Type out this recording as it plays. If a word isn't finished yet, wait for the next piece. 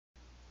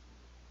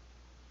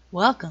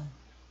Welcome,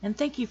 and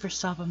thank you for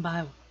stopping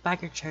by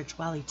Biker Church,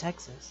 Wally,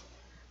 Texas.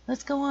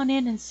 Let's go on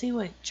in and see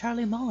what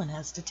Charlie Mullen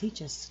has to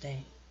teach us today.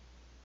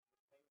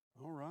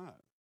 All right.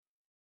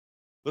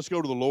 Let's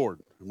go to the Lord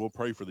and we'll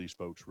pray for these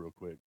folks real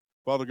quick.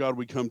 Father God,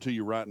 we come to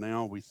you right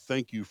now. We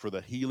thank you for the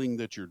healing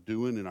that you're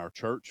doing in our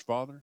church,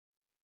 Father.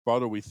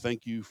 Father, we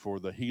thank you for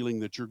the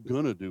healing that you're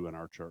going to do in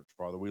our church,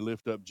 Father. We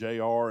lift up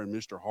JR and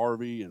Mr.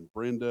 Harvey and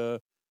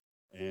Brenda.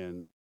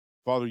 And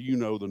Father, you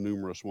know the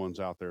numerous ones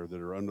out there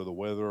that are under the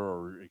weather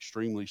or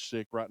extremely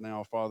sick right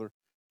now, Father.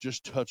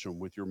 Just touch them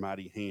with your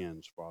mighty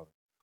hands, Father.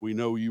 We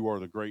know you are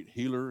the great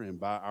healer, and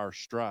by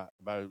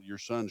your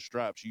son's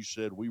stripes, you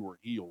said we were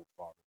healed,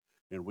 Father.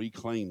 And we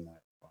claim that,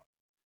 Father,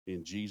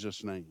 in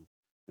Jesus' name.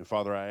 And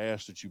Father, I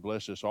ask that you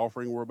bless this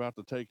offering we're about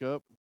to take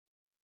up.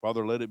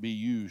 Father, let it be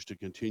used to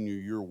continue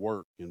your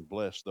work and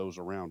bless those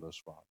around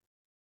us, Father.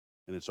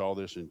 And it's all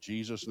this in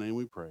Jesus' name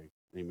we pray.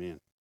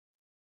 Amen.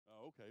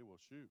 Okay, well,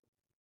 shoot.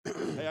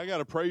 Hey, I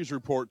got a praise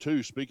report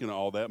too. Speaking of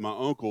all that, my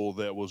uncle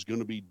that was going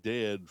to be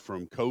dead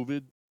from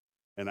COVID,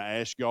 and I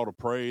asked y'all to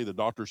pray. The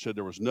doctor said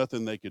there was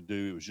nothing they could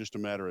do. It was just a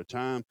matter of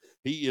time.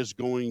 He is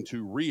going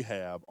to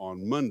rehab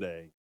on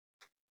Monday.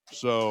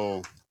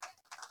 So,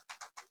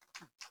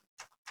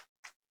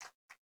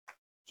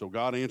 so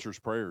God answers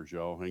prayers,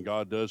 y'all, and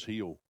God does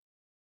heal.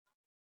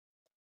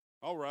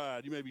 All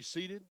right, you may be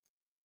seated.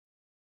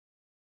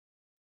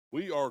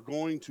 We are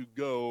going to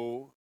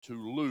go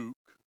to Luke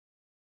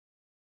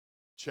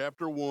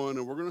chapter 1,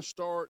 and we're going to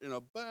start in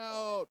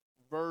about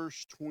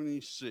verse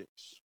 26.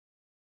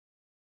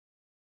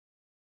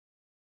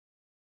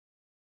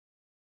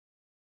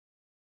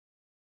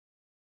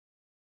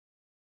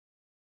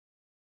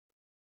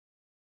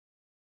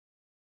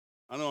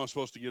 I know I'm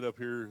supposed to get up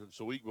here.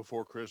 It's a week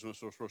before Christmas,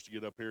 so we're supposed to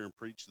get up here and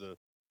preach the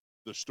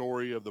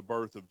story of the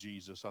birth of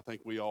Jesus. I think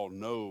we all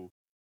know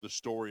the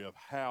story of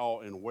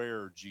how and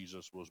where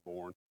Jesus was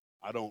born.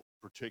 I don't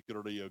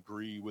particularly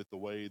agree with the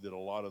way that a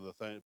lot of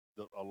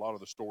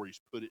the stories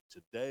put it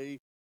today,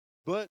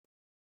 but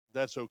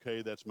that's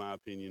okay. That's my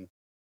opinion.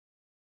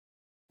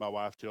 My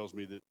wife tells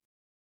me that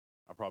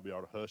I probably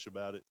ought to hush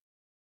about it.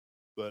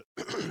 But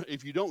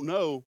if you don't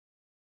know,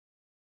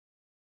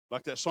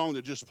 like that song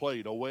that just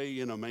played, "Away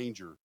in a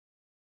Manger,"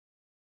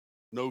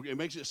 no, it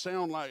makes it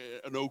sound like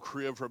no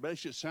crib for. It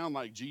makes it sound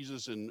like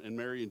Jesus and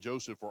Mary and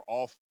Joseph were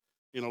off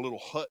in a little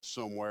hut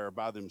somewhere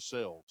by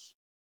themselves,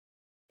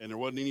 and there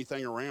wasn't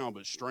anything around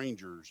but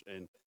strangers.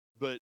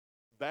 But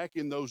back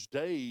in those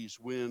days,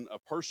 when a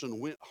person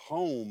went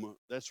home,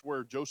 that's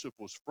where Joseph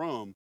was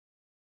from.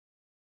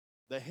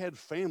 They had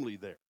family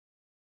there,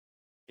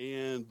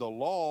 and the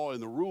law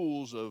and the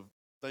rules of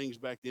things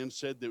back then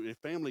said that if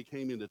family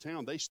came into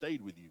town, they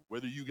stayed with you,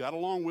 whether you got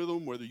along with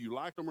them, whether you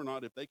liked them or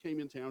not. If they came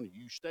in town,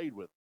 you stayed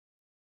with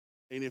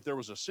them. And if there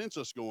was a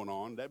census going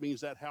on, that means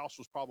that house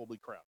was probably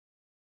crowded.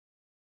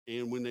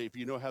 And if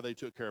you know how they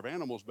took care of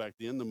animals back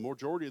then, the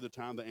majority of the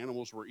time the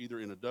animals were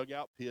either in a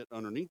dugout pit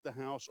underneath the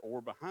house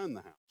or behind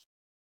the house.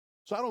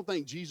 So I don't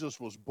think Jesus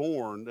was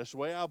born. That's the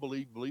way I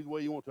believe. Believe the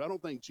way you want to. I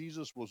don't think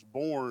Jesus was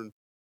born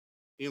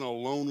in a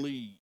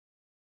lonely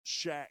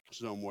shack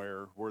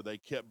somewhere where they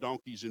kept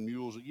donkeys and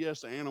mules.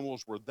 Yes, the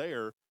animals were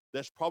there.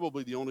 That's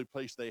probably the only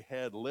place they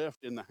had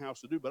left in the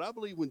house to do. But I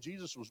believe when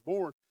Jesus was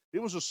born, it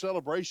was a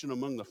celebration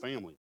among the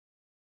family.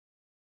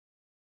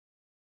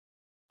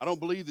 I don't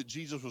believe that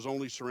Jesus was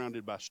only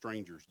surrounded by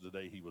strangers the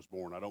day he was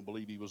born. I don't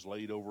believe he was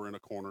laid over in a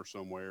corner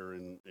somewhere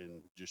and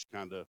just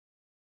kind of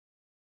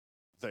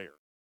there.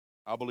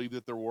 I believe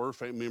that there were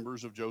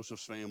members of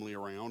Joseph's family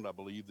around. I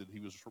believe that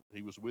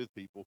he was with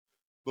people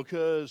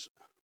because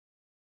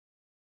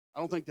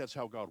I don't think that's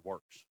how God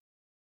works.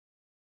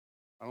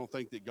 I don't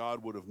think that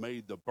God would have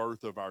made the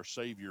birth of our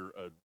Savior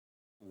a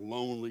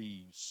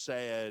lonely,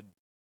 sad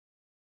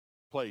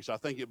place. I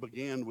think it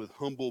began with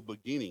humble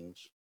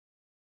beginnings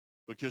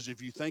because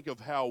if you think of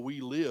how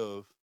we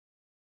live,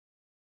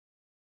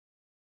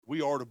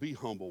 we are to be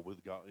humble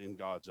with God in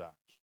God's eyes.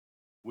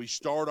 We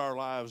start our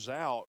lives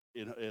out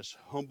as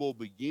humble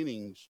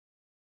beginnings,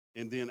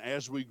 and then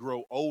as we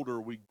grow older,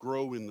 we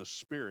grow in the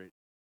Spirit,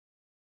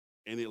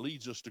 and it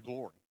leads us to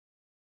glory.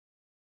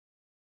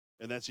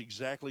 And that's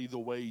exactly the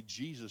way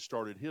Jesus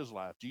started his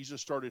life.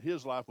 Jesus started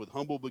his life with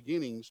humble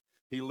beginnings.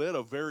 He led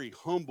a very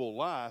humble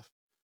life,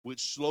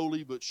 which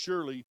slowly but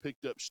surely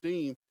picked up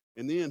steam,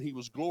 and then he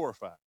was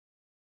glorified.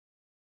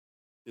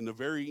 In the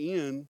very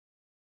end,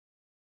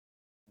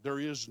 there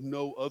is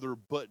no other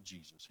but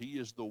Jesus. He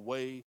is the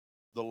way,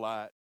 the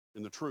light,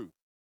 and the truth.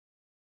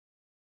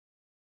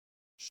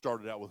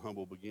 Started out with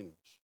humble beginnings.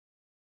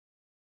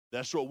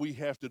 That's what we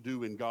have to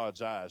do in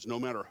God's eyes. No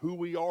matter who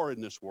we are in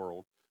this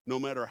world, no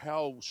matter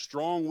how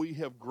strong we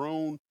have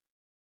grown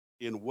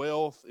in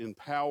wealth, in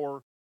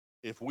power,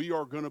 if we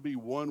are going to be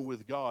one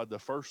with God, the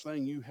first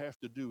thing you have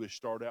to do is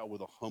start out with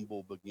a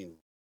humble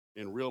beginning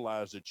and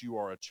realize that you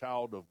are a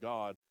child of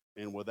God,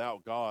 and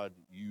without God,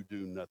 you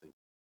do nothing.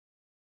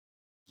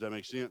 Does that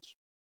make sense?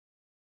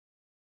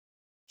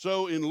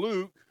 So in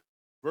Luke,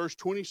 verse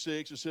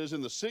 26, it says,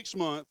 "In the 6th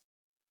month,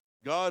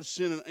 God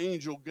sent an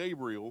angel,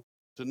 Gabriel,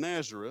 to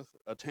Nazareth,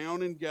 a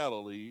town in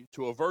Galilee,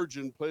 to a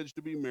virgin pledged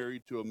to be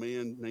married to a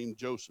man named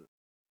Joseph,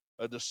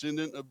 a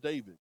descendant of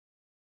David.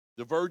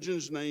 The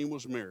virgin's name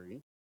was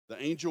Mary.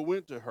 The angel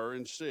went to her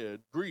and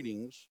said,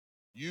 "Greetings,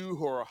 you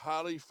who are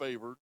highly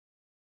favored,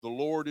 the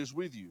Lord is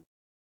with you."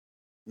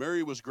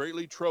 Mary was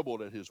greatly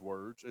troubled at his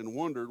words and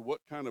wondered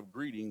what kind of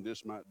greeting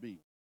this might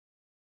be.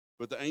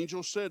 But the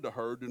angel said to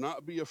her, "Do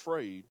not be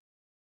afraid,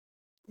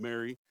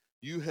 Mary.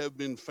 You have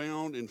been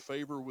found in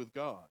favor with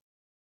God.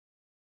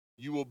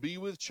 You will be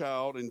with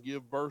child and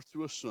give birth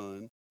to a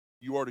son.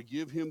 You are to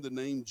give him the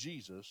name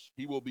Jesus.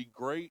 He will be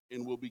great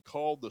and will be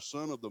called the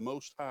Son of the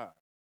Most High.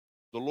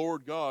 The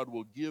Lord God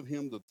will give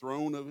him the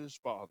throne of his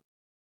father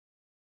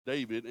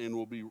David, and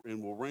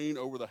will reign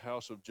over the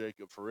house of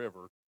Jacob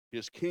forever.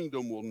 His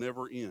kingdom will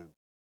never end."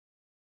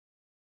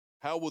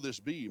 "How will this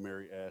be?"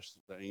 Mary asked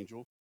the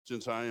angel,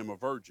 "since I am a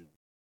virgin?"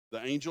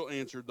 The angel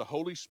answered, "The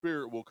Holy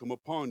Spirit will come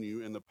upon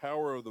you, and the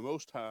power of the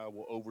Most High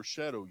will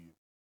overshadow you.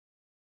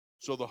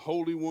 So the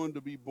Holy One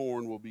to be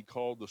born will be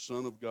called the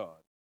Son of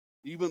God.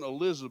 Even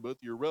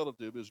Elizabeth, your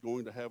relative, is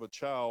going to have a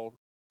child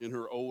in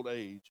her old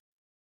age,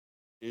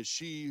 and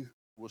she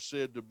was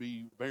said to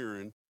be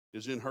barren,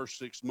 is in her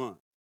 6th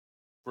month.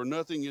 For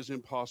nothing is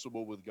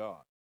impossible with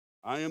God."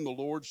 "I am the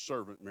Lord's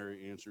servant,"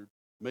 Mary answered.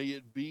 "May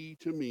it be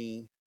to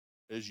me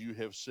as you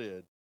have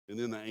said." And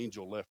then the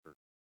angel left her.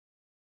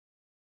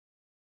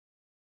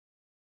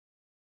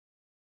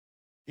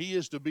 He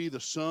is to be the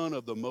Son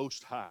of the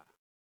Most High.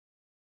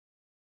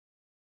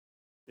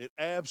 It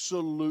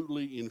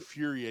absolutely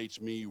infuriates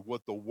me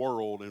what the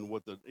world and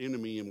what the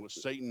enemy and what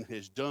Satan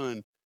has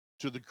done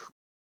to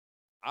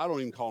I don't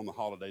even call them the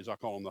holidays, I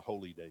call them the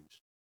holy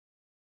days.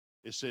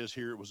 It says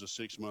here it was the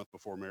 6th month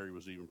before Mary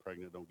was even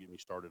pregnant. Don't get me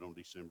started on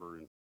December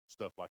and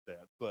stuff like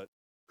that. But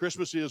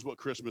Christmas is what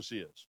Christmas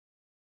is.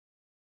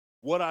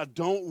 What I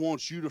don't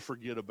want you to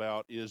forget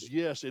about is,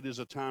 yes, it is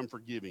a time for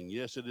giving.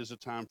 Yes, it is a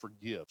time for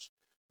gifts.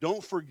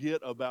 Don't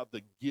forget about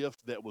the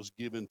gift that was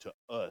given to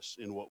us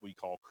in what we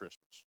call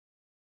Christmas.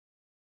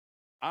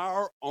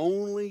 Our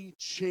only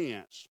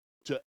chance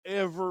to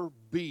ever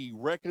be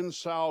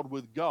reconciled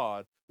with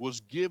God was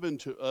given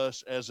to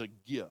us as a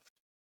gift.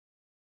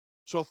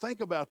 So think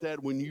about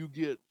that when you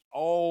get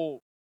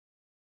all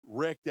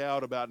wrecked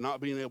out about not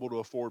being able to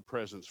afford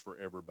presents for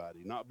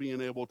everybody, not being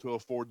able to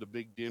afford the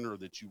big dinner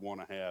that you want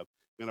to have.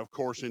 And of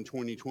course, in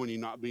 2020,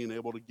 not being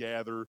able to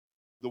gather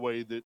the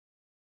way that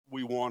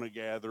we want to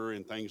gather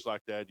and things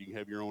like that. You can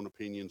have your own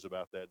opinions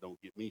about that.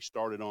 Don't get me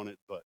started on it.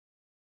 But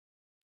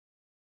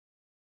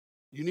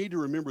you need to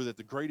remember that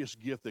the greatest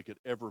gift that could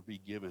ever be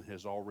given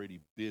has already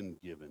been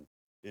given.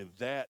 And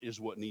that is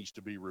what needs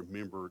to be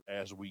remembered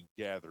as we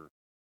gather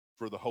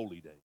for the holy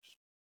days.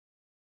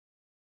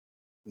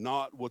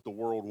 Not what the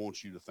world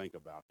wants you to think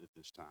about at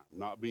this time.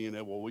 Not being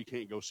able, well, we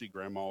can't go see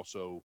grandma,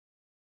 so,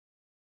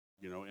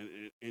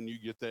 and you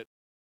get that.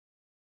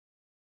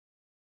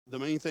 The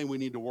main thing we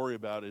need to worry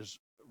about is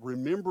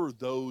remember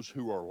those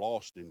who are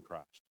lost in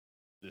Christ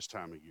this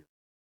time of year.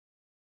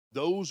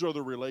 Those are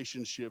the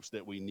relationships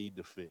that we need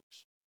to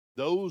fix.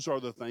 Those are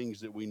the things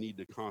that we need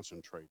to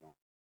concentrate on.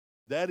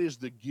 That is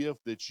the gift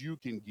that you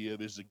can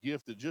give, is the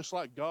gift that just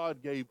like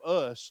God gave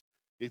us,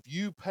 if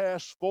you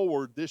pass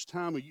forward this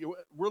time of year,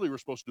 really we're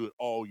supposed to do it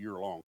all year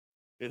long.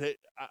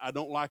 I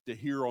don't like to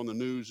hear on the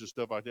news and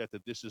stuff like that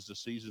this is the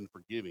season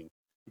for giving,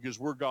 because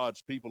we're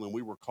God's people and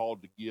we were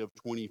called to give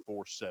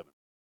 24/7,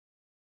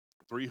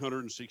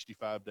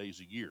 365 days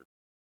a year.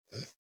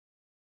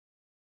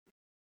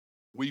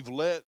 We've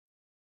let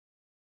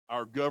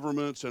our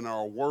governments and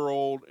our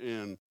world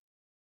and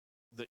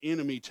the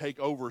enemy take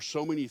over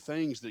so many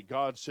things that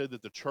God said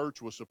that the church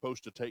was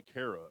supposed to take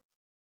care of.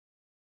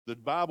 The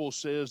Bible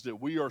says that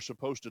we are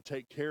supposed to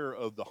take care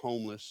of the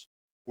homeless.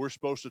 We're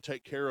supposed to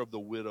take care of the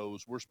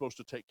widows. We're supposed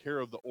to take care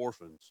of the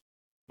orphans.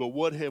 But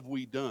what have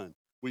we done?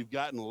 We've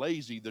gotten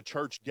lazy. The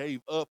church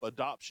gave up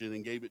adoption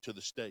and gave it to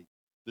the state.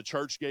 The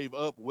church gave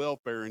up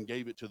welfare and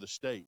gave it to the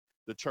state.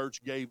 The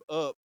church gave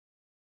up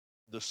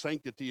the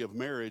sanctity of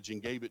marriage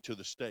and gave it to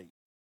the state.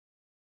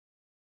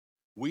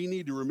 We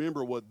need to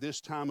remember what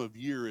this time of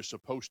year is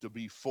supposed to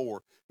be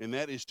for, and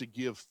that is to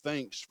give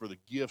thanks for the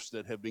gifts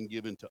that have been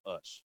given to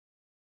us.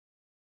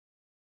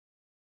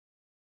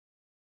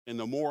 And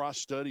the more I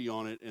study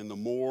on it and the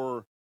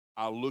more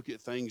I look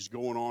at things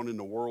going on in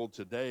the world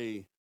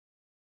today,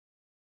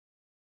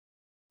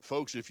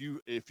 folks, if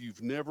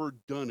you've never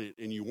done it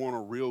and you want a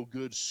real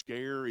good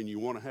scare and you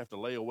want to have to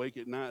lay awake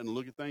at night and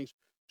look at things,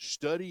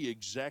 study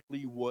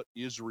exactly what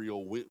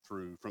Israel went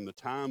through from the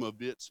time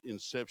of its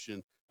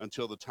inception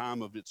until the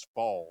time of its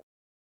fall,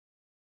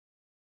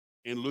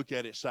 and look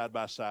at it side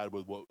by side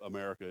with what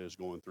America is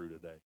going through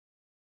today.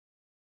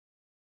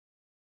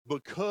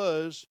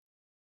 Because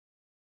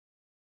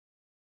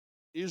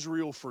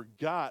Israel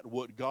forgot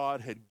what God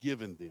had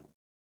given them.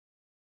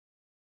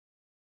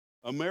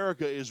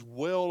 America is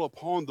well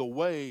upon the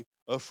way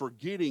of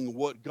forgetting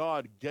what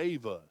God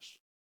gave us,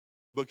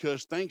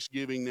 because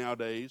Thanksgiving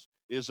nowadays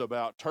is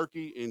about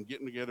turkey and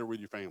getting together with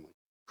your family.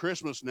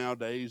 Christmas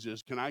nowadays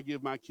is, can I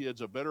give my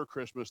kids a better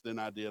Christmas than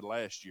I did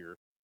last year?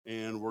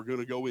 and we're going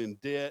to go in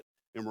debt,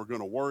 and we're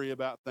going to worry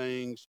about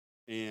things,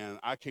 and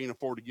I can't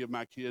afford to give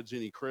my kids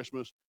any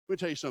Christmas. Let me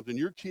tell you something.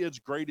 Your kid's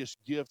greatest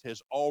gift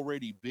has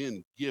already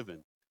been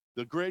given.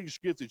 The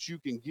greatest gift that you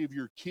can give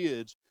your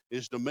kids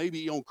is to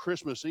maybe on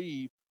Christmas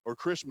Eve or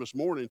Christmas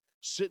morning,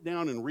 sit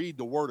down and read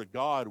the Word of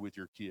God with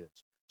your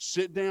kids.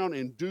 Sit down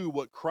and do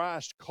what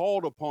Christ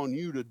called upon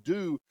you to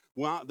do.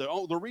 Well,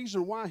 the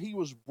reason why he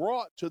was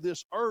brought to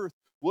this earth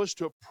was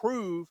to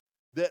prove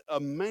that a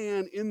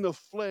man in the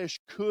flesh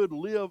could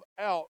live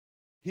out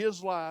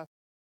his life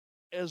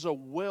as a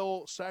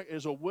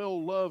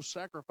well-loved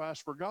sacrifice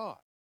for God.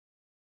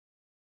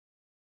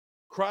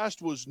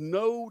 Christ was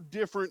no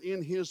different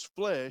in his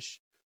flesh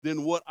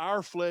than what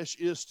our flesh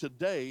is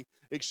today,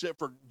 except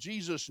for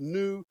Jesus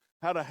knew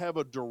how to have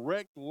a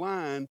direct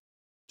line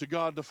to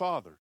God the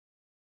Father.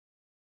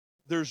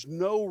 There's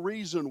no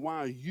reason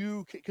why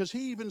because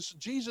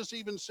Jesus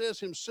even says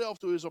himself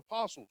to his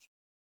apostles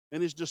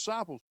and his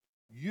disciples,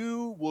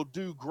 you will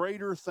do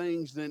greater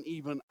things than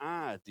even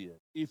I did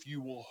if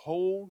you will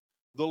hold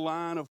the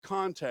line of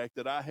contact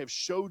that I have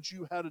showed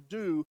you how to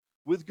do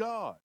with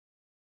God.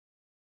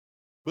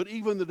 But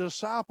even the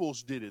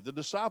disciples did it. The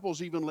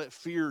disciples even let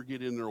fear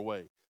get in their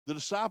way. The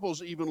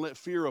disciples even let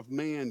fear of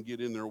man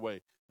get in their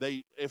way.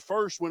 They, at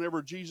first,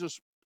 whenever Jesus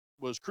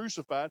was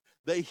crucified,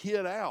 they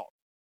hid out.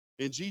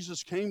 And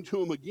Jesus came to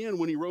them again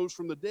when he rose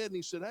from the dead, and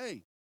he said,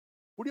 hey,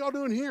 what are y'all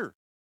doing here?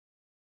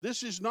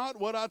 This is not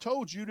what I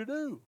told you to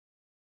do.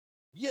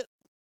 Yet,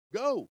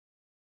 go,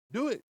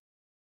 do it.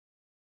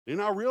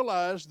 And I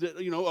realized that,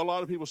 a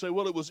lot of people say,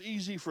 well, it was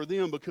easy for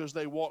them because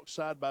they walked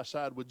side by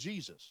side with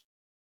Jesus.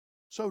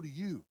 So do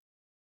you.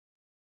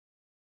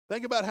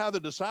 Think about how the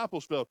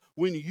disciples felt.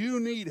 When you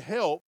need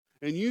help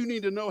and you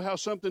need to know how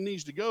something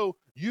needs to go,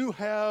 you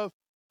have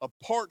a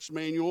parts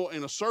manual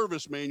and a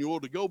service manual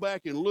to go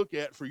back and look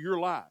at for your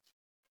life.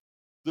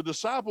 The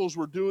disciples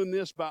were doing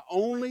this by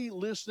only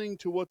listening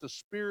to what the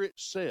Spirit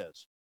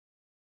says.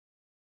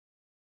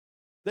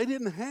 They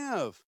didn't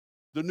have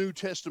the New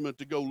Testament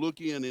to go look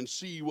in and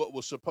see what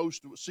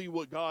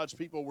God's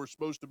people were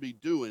supposed to be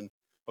doing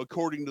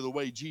according to the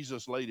way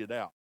Jesus laid it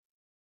out.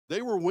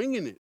 They were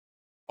winging it.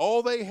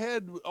 All they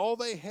had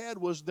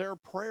was their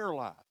prayer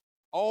life.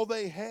 All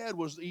they had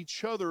was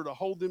each other to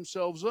hold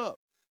themselves up.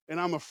 And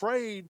I'm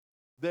afraid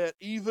that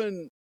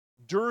even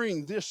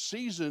during this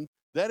season,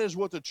 that is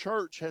what the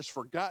church has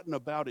forgotten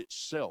about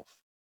itself.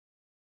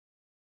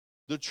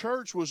 The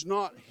church was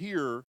not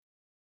here.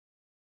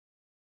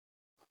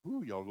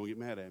 Ooh, y'all gonna get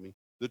mad at me.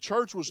 The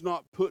church was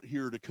not put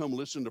here to come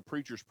listen to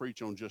preachers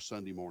preach on just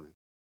Sunday morning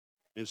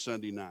and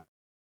Sunday night.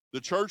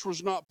 The church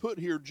was not put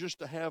here just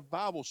to have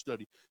Bible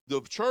study.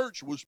 The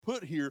church was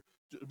put here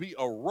to be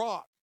a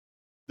rock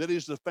that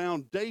is the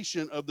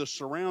foundation of the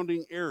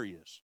surrounding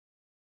areas.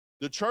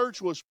 The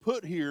church was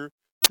put here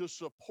to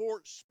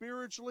support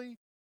spiritually,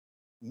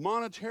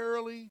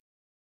 monetarily,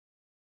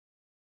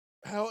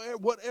 however,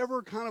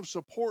 whatever kind of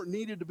support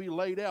needed to be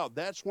laid out.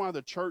 That's why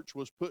the church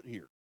was put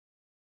here.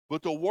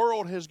 But the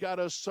world has got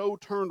us so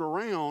turned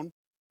around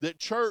that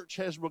church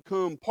has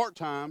become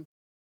part-time,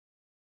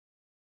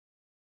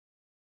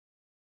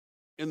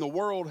 and the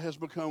world has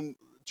become,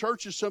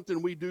 church is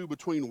something we do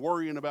between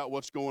worrying about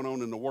what's going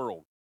on in the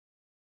world.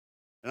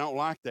 And I don't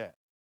like that.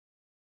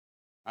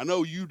 I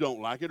know you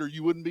don't like it, or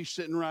you wouldn't be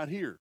sitting right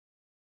here.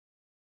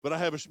 But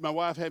my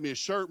wife had me a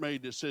shirt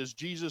made that says,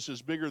 Jesus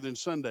is bigger than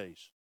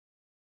Sundays.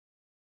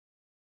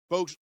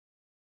 Folks,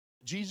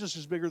 Jesus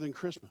is bigger than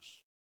Christmas.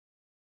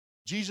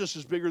 Jesus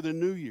is bigger than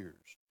New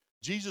Year's.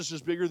 Jesus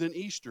is bigger than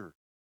Easter.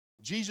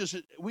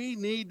 We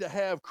need to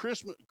have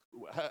Christmas.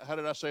 How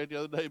did I say it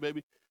the other day,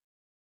 baby?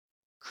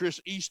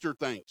 Easter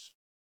thanks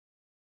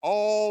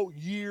all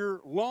year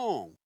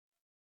long.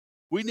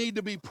 We need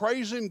to be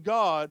praising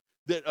God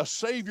that a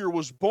Savior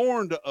was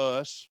born to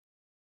us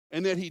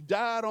and that he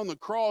died on the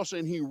cross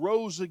and he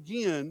rose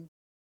again,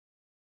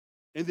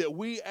 and that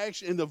we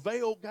actually, and the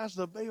veil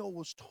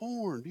was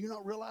torn. Do you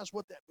not realize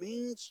what that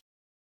means?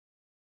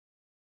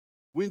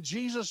 When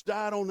Jesus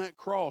died on that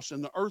cross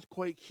and the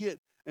earthquake hit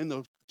and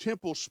the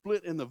temple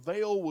split and the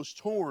veil was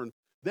torn,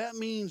 that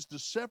means the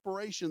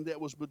separation that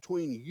was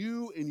between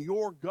you and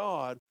your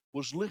God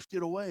was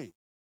lifted away.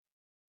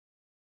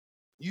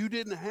 You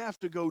didn't have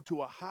to go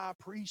to a high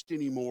priest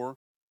anymore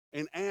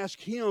and ask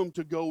him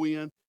to go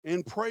in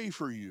and pray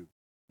for you.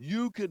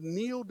 You could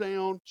kneel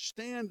down,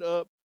 stand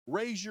up,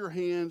 raise your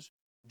hands,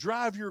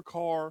 drive your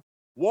car,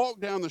 walk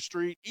down the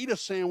street, eat a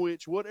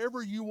sandwich,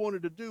 whatever you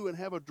wanted to do, and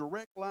have a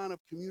direct line of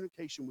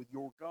communication with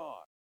your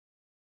God.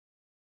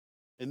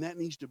 And that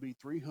needs to be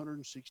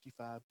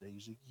 365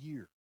 days a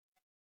year.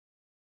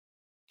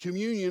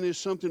 Communion is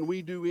something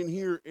we do in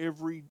here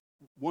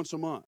once a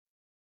month.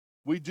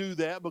 We do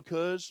that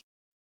because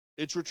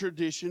it's a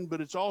tradition,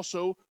 but it's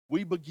also,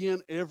 we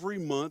begin every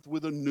month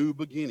with a new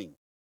beginning.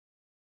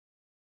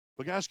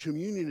 But guys,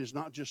 communion is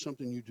not just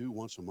something you do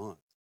once a month.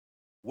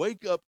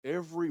 Wake up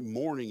every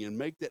morning and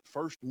make that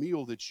first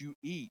meal that you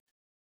eat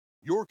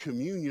your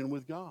communion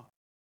with God.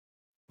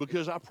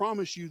 Because I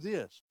promise you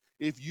this,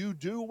 if you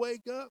do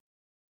wake up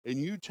and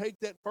you take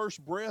that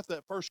first breath,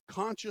 that first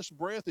conscious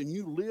breath, and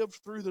you live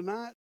through the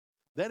night,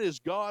 that is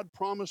God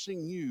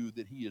promising you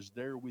that he is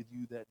there with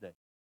you that day.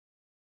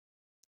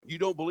 You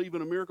don't believe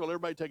in a miracle?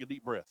 Everybody take a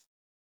deep breath.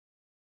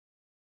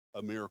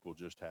 A miracle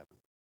just happened.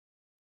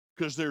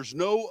 Because there's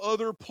no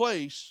other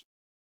place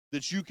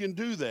that you can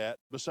do that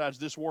besides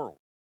this world.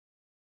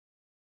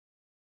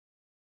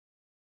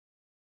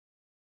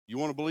 You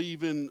want to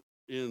believe in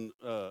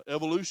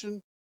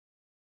evolution?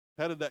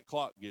 How did that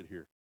clock get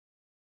here?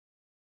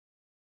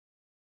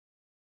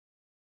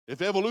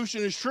 If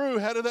evolution is true,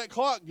 how did that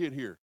clock get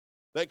here?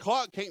 That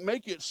clock can't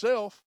make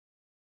itself.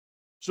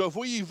 So if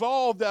we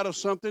evolved out of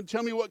something,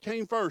 tell me what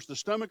came first, the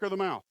stomach or the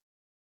mouth?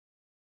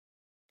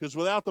 Because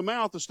without the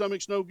mouth, the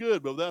stomach's no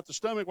good. But without the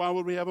stomach, why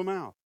would we have a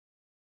mouth?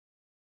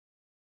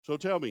 So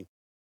tell me.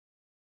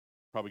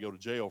 Probably go to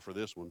jail for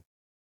this one.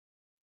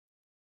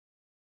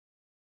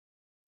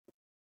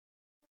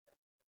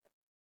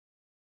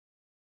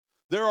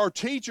 There are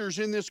teachers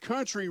in this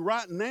country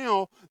right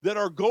now that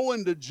are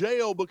going to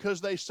jail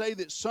because they say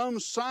that some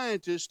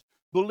scientists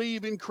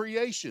believe in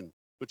creation,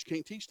 but you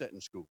can't teach that in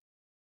school.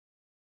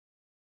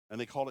 And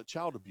they call it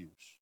child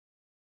abuse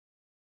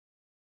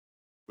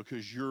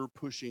because you're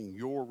pushing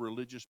your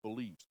religious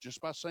beliefs just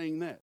by saying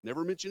that.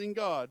 Never mentioning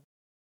God,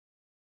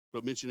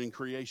 but mentioning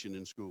creation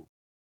in school.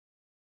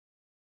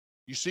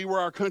 You see where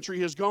our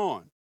country has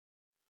gone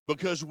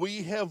because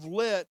we have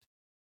let,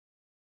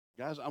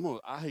 guys,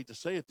 I hate to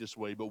say it this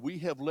way, but we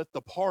have let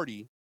the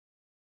party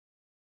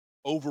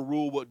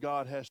overrule what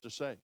God has to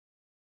say.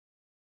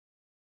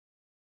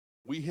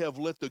 We have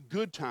let the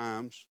good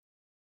times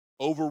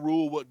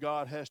overrule what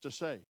God has to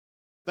say.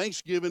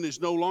 Thanksgiving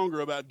is no longer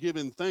about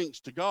giving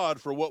thanks to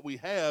God for what we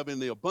have and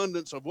the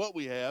abundance of what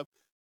we have.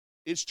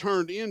 It's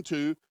turned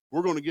into,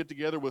 we're going to get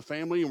together with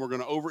family and we're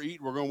going to overeat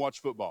and we're going to watch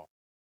football.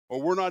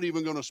 Or we're not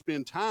even going to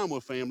spend time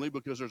with family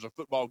because there's a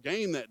football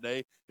game that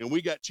day and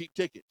we got cheap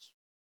tickets.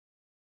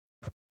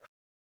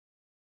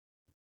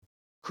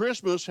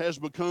 Christmas has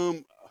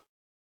become,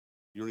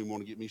 you don't even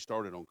want to get me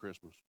started on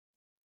Christmas.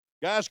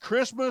 Guys,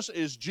 Christmas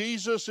is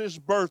Jesus'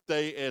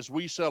 birthday as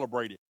we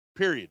celebrate it,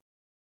 period.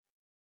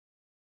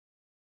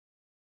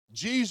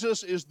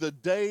 Jesus is the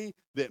day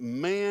that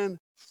man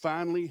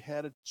finally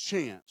had a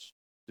chance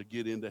to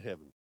get into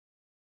heaven.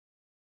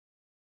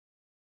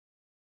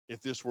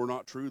 If this were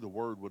not true, the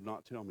word would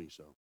not tell me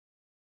so.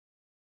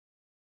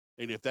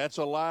 And if that's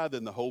a lie,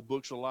 then the whole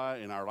book's a lie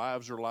and our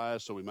lives are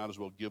lies, so we might as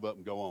well give up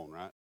and go on,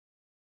 right?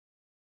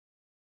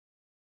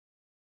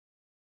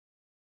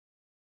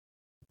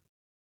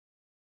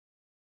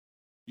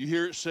 You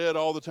hear it said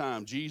all the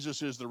time,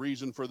 Jesus is the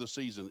reason for the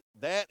season.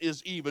 That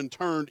is even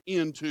turned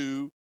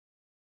into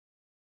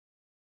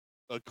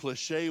a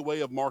cliche way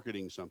of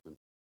marketing something.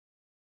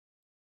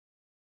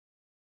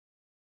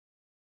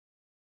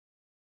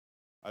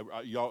 Do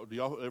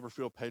y'all ever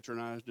feel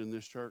patronized in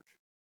this church?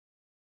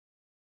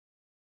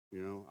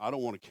 You know, I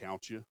don't want to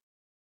count you.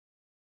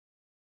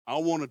 I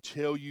want to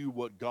tell you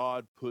what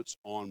God puts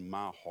on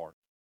my heart.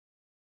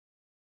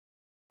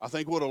 I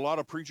think what a lot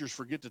of preachers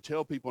forget to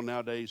tell people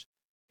nowadays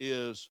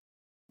is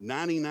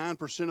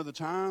 99% of the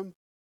time,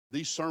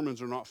 these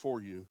sermons are not for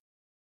you.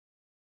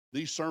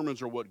 These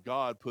sermons are what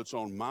God puts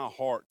on my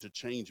heart to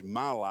change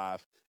my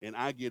life, and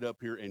I get up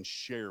here and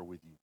share with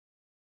you.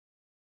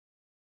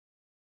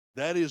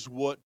 That is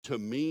what, to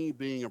me,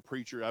 being a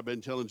preacher, I've been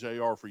telling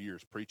JR for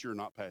years, preacher,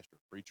 not pastor,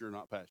 preacher,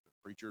 not pastor,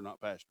 preacher, not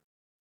pastor.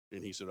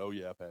 And he said, oh,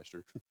 yeah,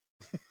 pastor.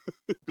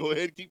 Go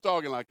ahead and keep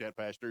talking like that,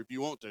 pastor, if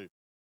you want to.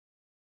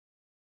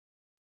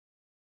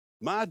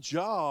 My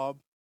job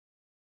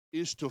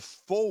is to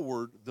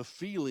forward the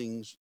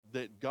feelings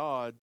that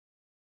God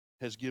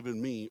has given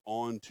me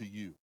on to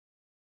you.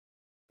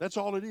 That's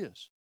all it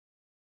is.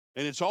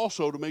 And it's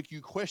also to make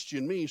you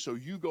question me so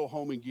you go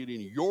home and get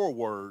in your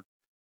word.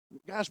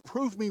 Guys,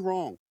 prove me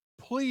wrong,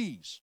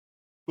 please.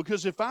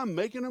 Because if I'm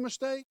making a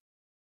mistake,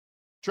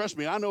 trust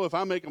me, I know if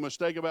I make a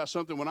mistake about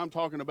something when I'm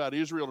talking about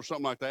Israel or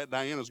something like that,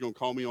 Diana's going to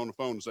call me on the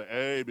phone and say,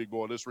 hey, big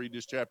boy, let's read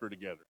this chapter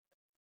together,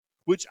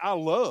 which I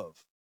love.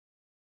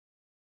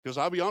 Because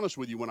I'll be honest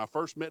with you, when I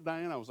first met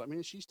Diana, I was like,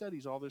 man, she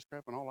studies all this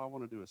crap and all I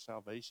want to do is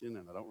salvation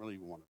and I don't really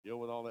even want to deal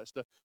with all that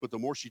stuff. But the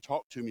more she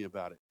talked to me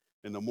about it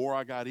and the more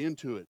I got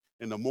into it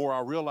and the more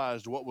I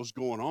realized what was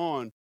going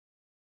on,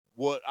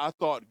 what I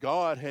thought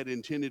God had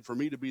intended for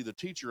me to be the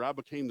teacher, I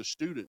became the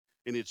student.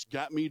 And it's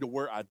got me to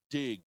where I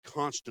dig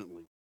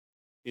constantly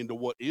into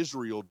what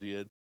Israel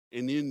did.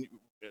 And then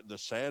the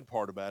sad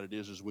part about it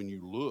is when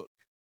you look,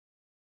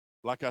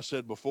 like I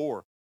said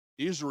before,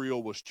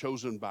 Israel was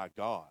chosen by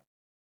God.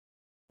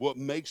 What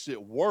makes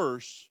it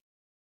worse,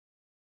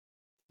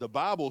 the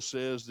Bible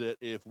says that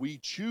if we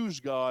choose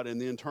God and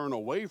then turn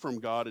away from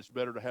God, it's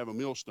better to have a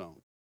millstone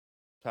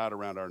tied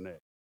around our neck.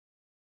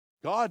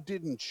 God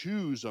didn't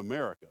choose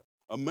America.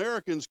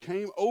 Americans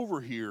came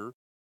over here,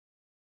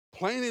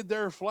 planted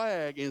their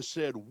flag, and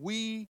said,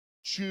 we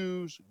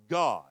choose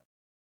God.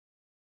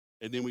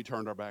 And then we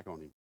turned our back on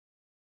him.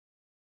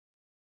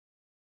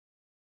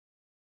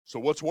 So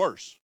what's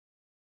worse?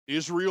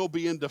 Israel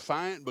being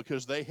defiant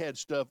because they had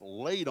stuff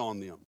laid on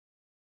them,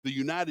 The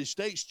United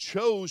States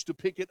chose to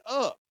pick it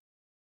up.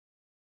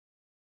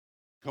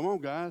 Come on,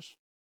 guys.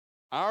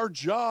 Our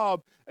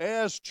job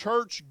as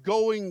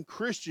church-going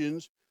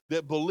Christians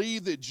that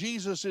believe that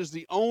Jesus is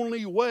the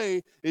only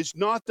way is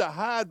not to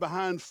hide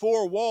behind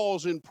four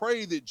walls and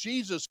pray that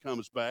Jesus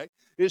comes back.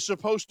 It's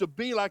supposed to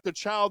be like the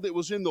child that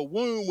was in the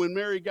womb when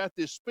Mary got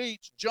this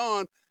speech,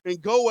 John,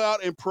 and go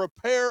out and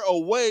prepare a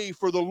way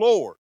for the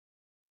Lord.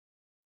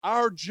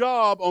 Our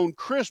job on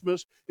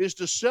Christmas is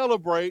to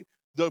celebrate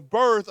the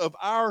birth of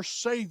our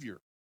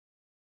Savior.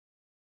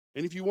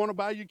 And if you want to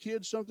buy your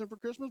kids something for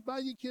Christmas, buy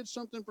your kids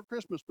something for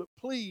Christmas. But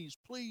please,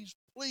 please,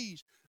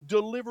 please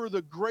deliver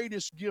the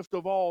greatest gift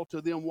of all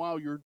to them while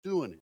you're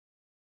doing it.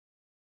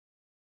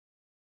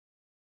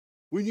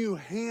 When you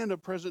hand a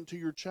present to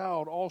your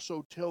child,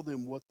 also tell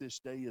them what this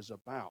day is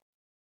about.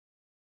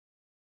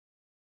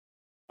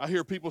 I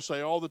hear people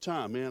say all the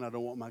time, man, I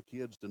don't want my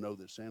kids to know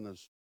that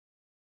Santa's,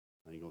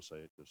 I ain't going to say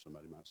it because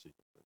somebody might see it.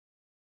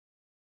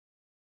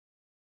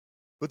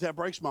 But that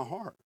breaks my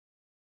heart.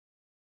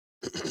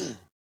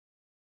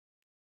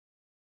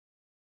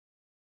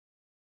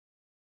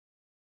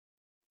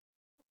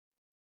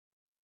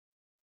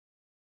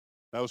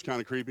 That was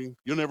kind of creepy.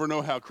 You'll never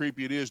know how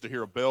creepy it is to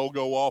hear a bell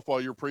go off while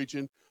you're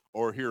preaching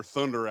or hear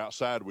thunder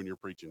outside when you're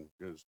preaching.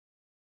 Because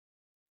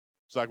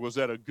it's like, was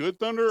that a good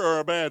thunder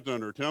or a bad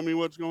thunder? Tell me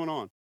what's going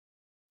on.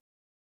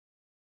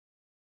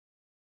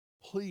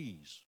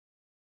 Please.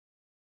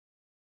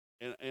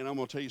 And I'm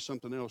going to tell you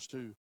something else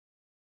too.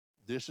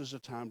 This is a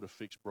time to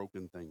fix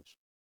broken things.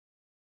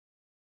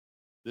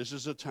 This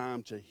is a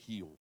time to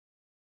heal.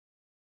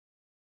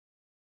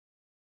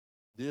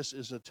 This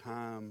is a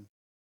time,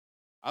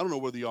 I don't know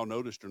whether y'all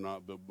noticed or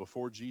not, but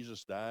before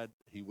Jesus died,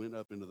 he went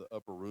up into the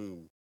upper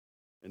room.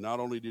 And not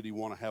only did he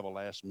want to have a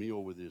last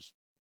meal with his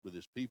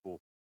people,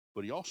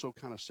 but he also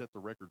kind of set the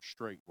record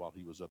straight while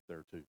he was up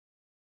there too.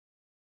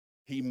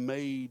 He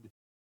made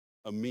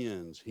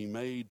amends. He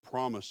made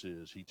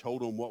promises. He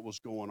told them what was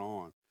going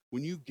on.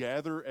 When you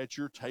gather at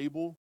your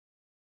table,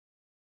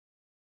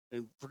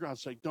 and for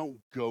God's sake, don't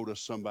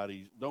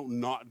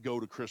not go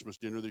to Christmas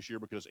dinner this year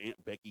because Aunt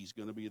Becky's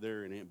going to be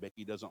there and Aunt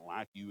Becky doesn't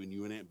like you and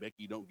you and Aunt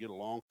Becky don't get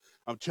along.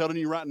 I'm telling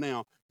you right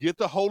now, get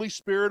the Holy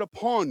Spirit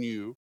upon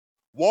you,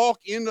 walk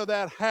into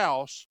that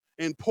house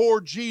and pour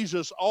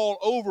Jesus all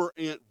over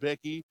Aunt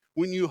Becky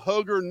when you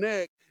hug her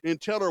neck and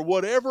tell her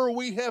whatever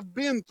we have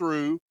been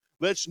through,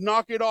 let's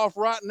knock it off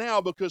right now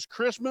because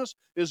Christmas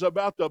is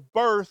about the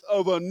birth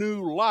of a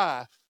new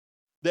life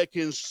that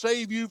can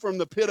save you from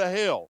the pit of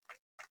hell.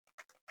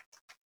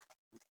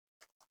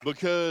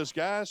 Because,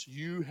 guys,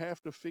 you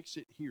have to fix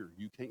it here.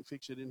 You can't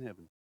fix it in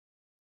heaven.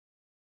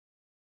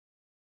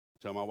 I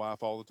tell my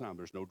wife all the time,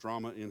 there's no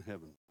drama in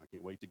heaven. I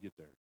can't wait to get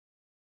there.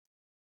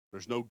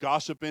 There's no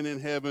gossiping in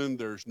heaven.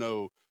 There's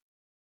no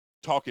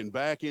talking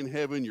back in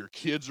heaven. Your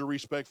kids are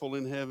respectful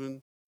in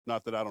heaven.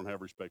 Not that I don't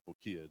have respectful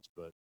kids,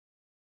 but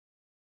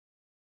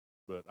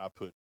I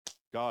put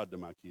God to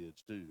my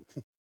kids too.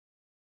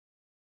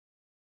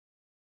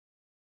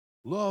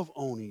 Love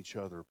on each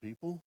other,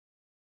 people.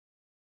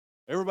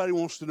 Everybody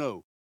wants to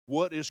know,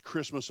 what is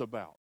Christmas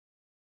about?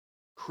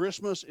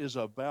 Christmas is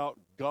about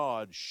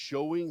God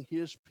showing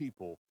his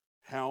people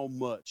how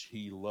much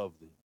he loved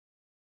them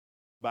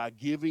by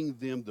giving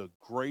them the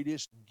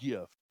greatest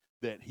gift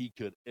that he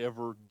could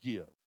ever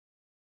give,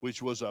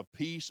 which was a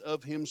piece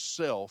of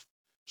himself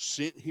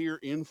sent here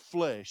in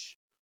flesh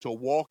to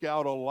walk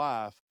out a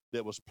life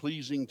that was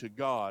pleasing to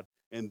God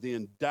and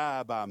then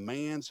die by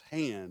man's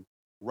hand,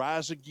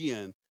 rise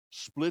again,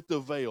 split the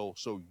veil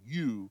so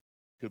you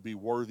could be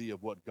worthy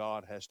of what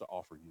God has to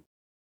offer you.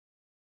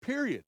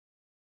 Period.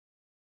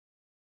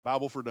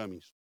 Bible for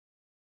Dummies.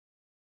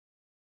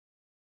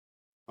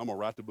 I'm going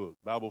to write the book,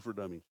 Bible for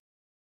Dummies.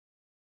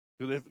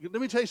 Let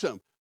me tell you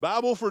something.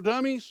 Bible for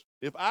Dummies,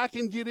 if I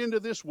can get into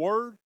this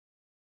word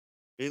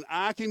and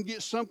I can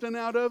get something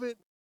out of it,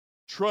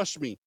 trust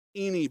me,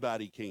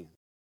 anybody can.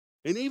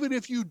 And even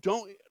if you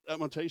don't, I'm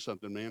going to tell you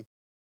something, man.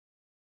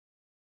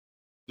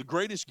 The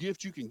greatest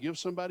gift you can give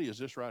somebody is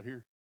this right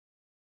here.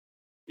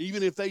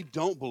 Even if they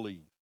don't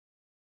believe.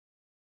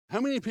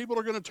 How many people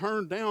are going to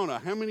turn down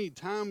how many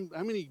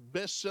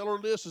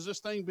bestseller lists has this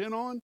thing been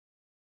on?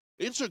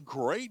 It's a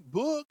great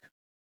book.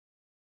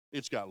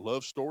 It's got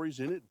love stories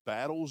in it,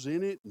 battles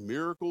in it,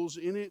 miracles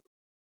in it.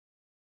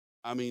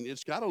 I mean,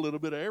 it's got a little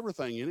bit of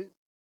everything in it.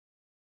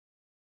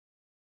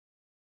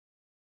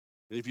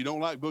 And if you don't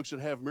like books that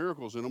have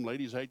miracles in them,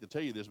 ladies, I hate to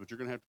tell you this, but you're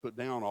going to have to put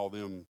down all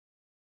them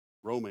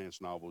romance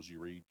novels you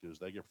read because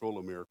they get full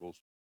of miracles.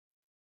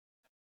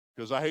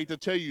 Because I hate to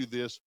tell you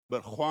this,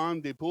 but Juan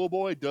de Pool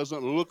Boy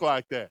doesn't look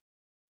like that.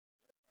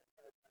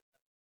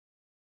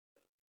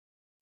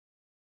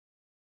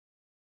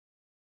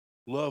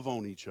 Love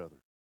on each other.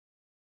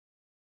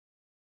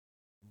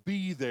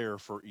 Be there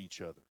for each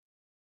other.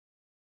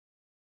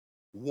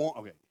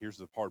 Okay, here's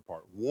the hard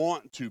part.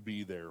 Want to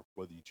be there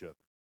with each other.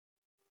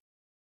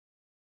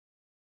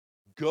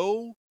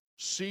 Go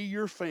see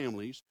your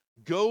families.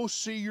 Go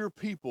see your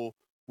people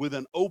with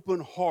an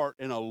open heart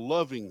and a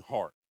loving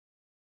heart.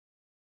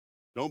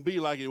 Don't be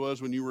like it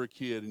was when you were a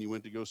kid and you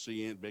went to go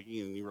see Aunt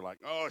Becky and you were like,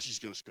 oh, she's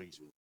going to squeeze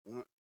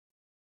me.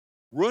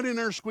 Run in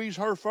there and squeeze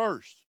her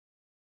first.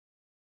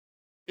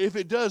 If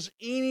it does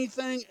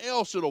anything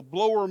else, it'll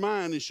blow her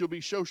mind and she'll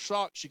be so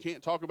shocked she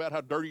can't talk about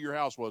how dirty your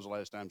house was the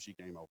last time she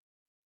came over.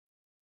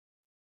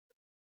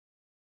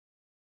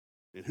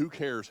 And who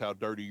cares how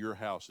dirty your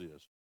house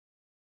is?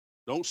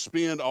 Don't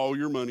spend all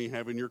your money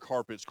having your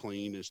carpets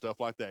cleaned and stuff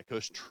like that,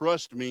 because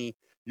trust me,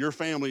 your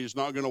family is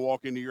not going to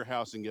walk into your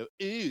house and go,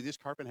 ew, this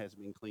carpet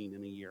hasn't been cleaned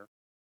in a year.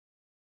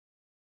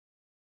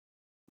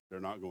 They're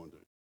not going to.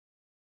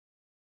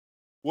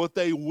 What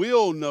they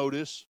will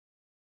notice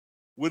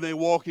when they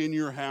walk in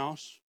your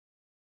house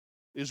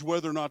is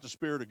whether or not the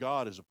Spirit of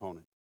God is upon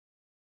it.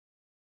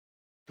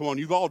 Come on,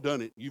 you've all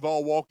done it. You've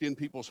all walked in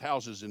people's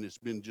houses and it's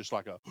been just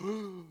like a,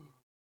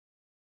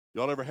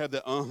 y'all ever had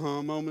that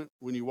moment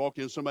when you walk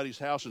in somebody's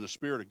house and the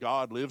Spirit of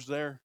God lives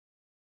there?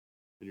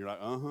 And you're like,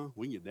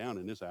 we can get down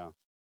in this house.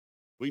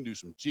 We can do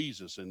some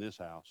Jesus in this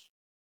house.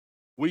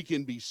 We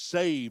can be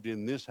saved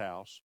in this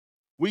house.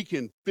 We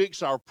can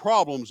fix our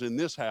problems in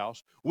this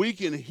house. We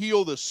can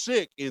heal the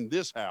sick in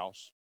this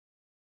house.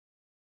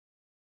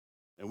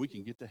 And we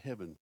can get to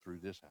heaven through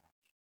this house.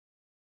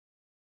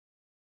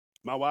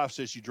 My wife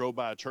says she drove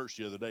by a church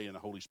the other day and the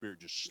Holy Spirit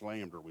just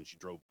slammed her when she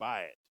drove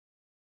by it.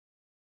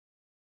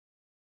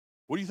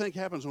 What do you think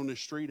happens on this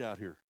street out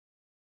here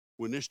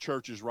when this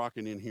church is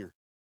rocking in here?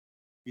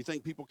 You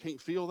think people can't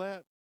feel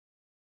that?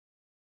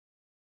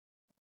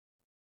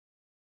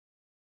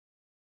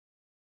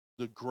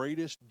 The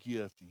greatest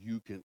gift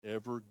you can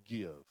ever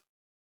give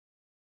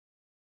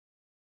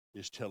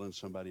is telling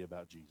somebody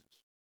about Jesus.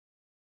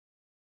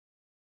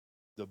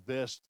 The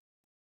best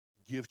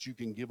gift you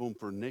can give them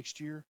for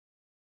next year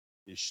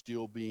is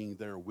still being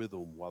there with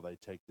them while they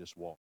take this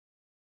walk.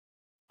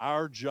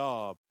 Our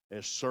job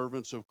as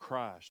servants of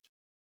Christ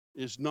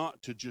is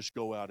not to just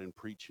go out and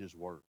preach his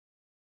word,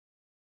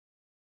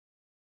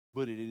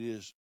 but it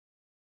is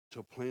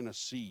to plant a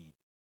seed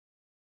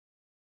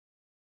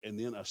and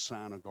then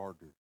assign a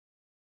gardener.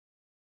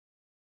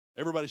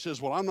 Everybody says,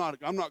 well, I'm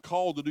not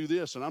called to do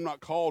this, and I'm not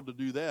called to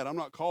do that. I'm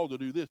not called to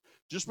do this.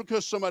 Just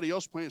because somebody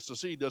else plants the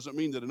seed doesn't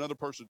mean that another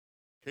person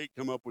can't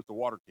come up with the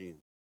water can.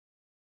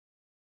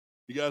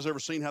 You guys ever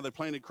seen how they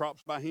planted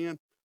crops by hand?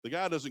 The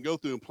guy doesn't go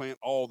through and plant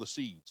all the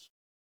seeds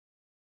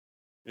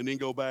and then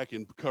go back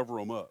and cover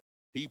them up.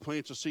 He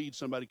plants a seed,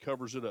 somebody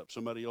covers it up,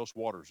 somebody else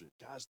waters it.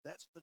 Guys,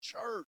 that's the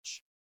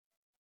church.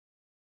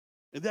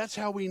 And that's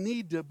how we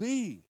need to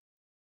be.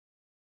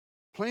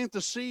 Plant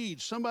the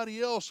seed.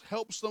 Somebody else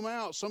helps them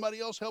out. Somebody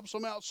else helps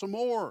them out some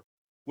more.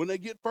 When they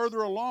get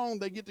further along,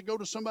 they get to go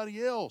to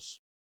somebody else.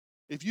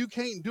 If you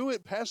can't do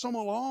it, pass them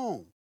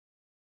along.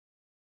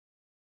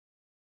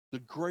 The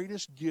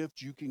greatest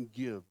gift you can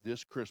give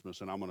this Christmas,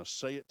 and I'm going to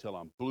say it till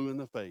I'm blue in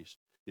the face,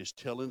 is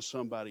telling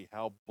somebody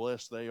how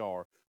blessed they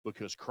are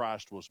because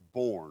Christ was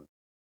born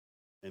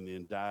and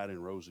then died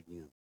and rose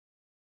again.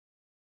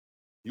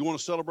 You want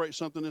to celebrate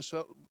something this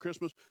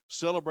Christmas?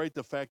 Celebrate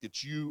the fact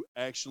that you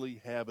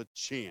actually have a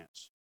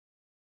chance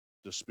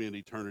to spend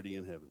eternity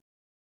in heaven.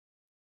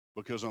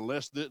 Because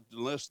unless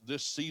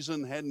this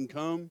season hadn't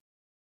come,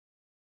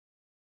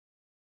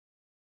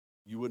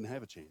 you wouldn't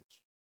have a chance.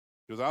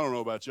 Because I don't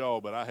know about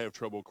y'all, but I have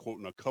trouble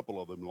quoting a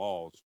couple of them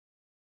laws.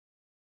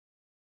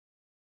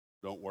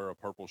 Don't wear a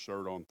purple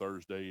shirt on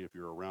Thursday if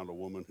you're around a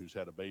woman who's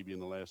had a baby in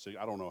the last 6.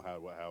 I don't know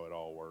how it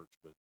all works,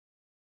 but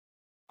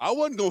I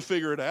wasn't going to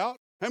figure it out.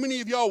 How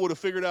many of y'all would have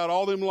figured out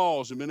all them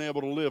laws and been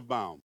able to live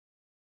by them?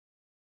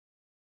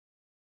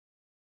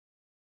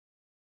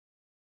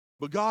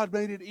 But God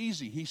made it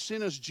easy. He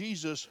sent us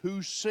Jesus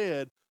who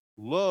said,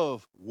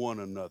 love one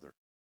another.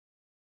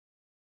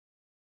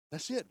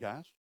 That's it,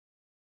 guys.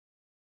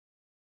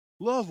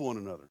 Love one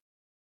another.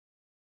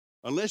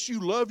 Unless you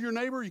love your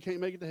neighbor, you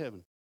can't make it to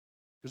heaven.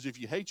 Because if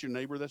you hate your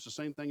neighbor, that's the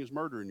same thing as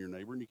murdering your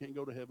neighbor, and you can't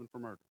go to heaven for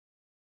murder.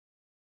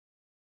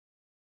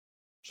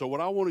 So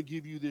what I want to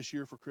give you this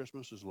year for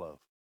Christmas is love.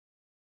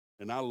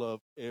 And I love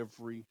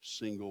every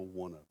single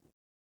one of them,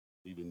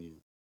 even you.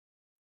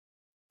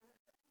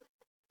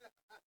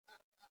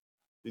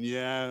 And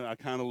yeah, I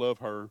kind of love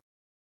her.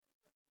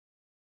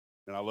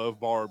 And I love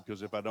Barb,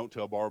 because if I don't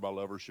tell Barb I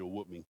love her, she'll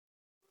whoop me.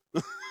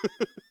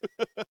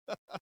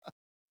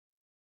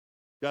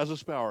 Guys,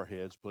 let's bow our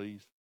heads,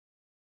 please.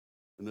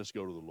 And let's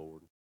go to the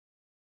Lord.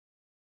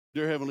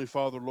 Dear Heavenly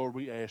Father, Lord,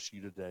 we ask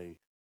you today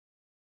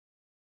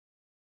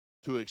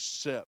to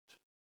accept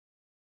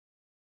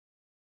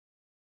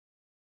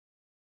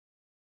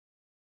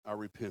our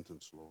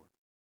repentance, Lord.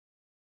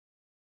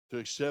 To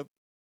accept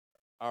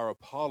our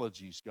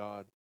apologies,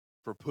 God,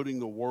 for putting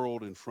the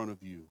world in front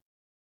of you.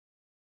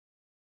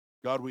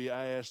 God, we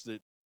ask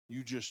that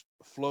you just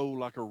flow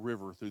like a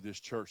river through this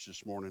church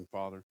this morning,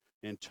 Father,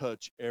 and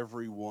touch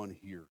everyone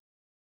here.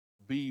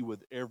 Be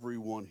with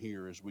everyone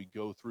here as we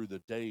go through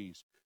the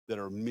days that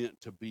are meant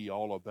to be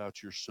all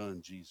about your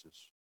Son,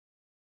 Jesus.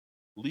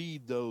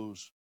 Lead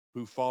those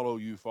who follow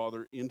you,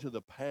 Father, into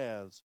the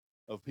paths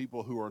of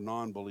people who are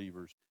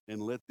non-believers,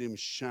 and let them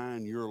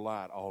shine your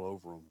light all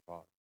over them,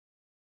 Father.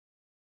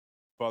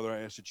 Father,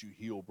 I ask that you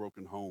heal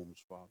broken homes,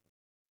 Father,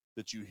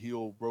 that you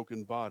heal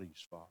broken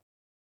bodies, Father.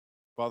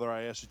 Father,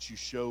 I ask that you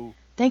show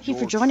Thank you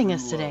for your joining true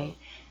us today. love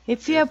to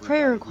If you have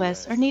prayer everybody who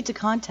requests or asks need to for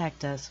it.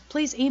 contact us,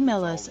 please And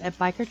email it's us all in at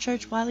Jesus' name.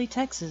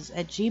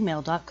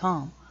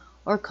 bikerchurchwileytexas@gmail.com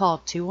or call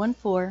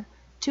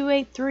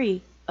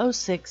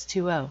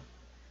 214-283-0620.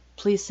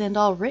 Please send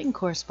all written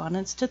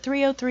correspondence to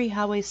 303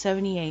 Highway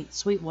 78,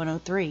 Suite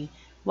 103,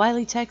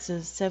 Wiley,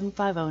 Texas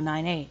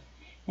 75098.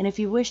 And if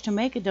you wish to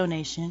make a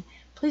donation,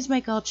 please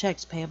make all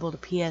checks payable to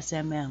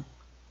PSMM.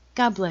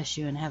 God bless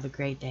you and have a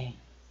great day.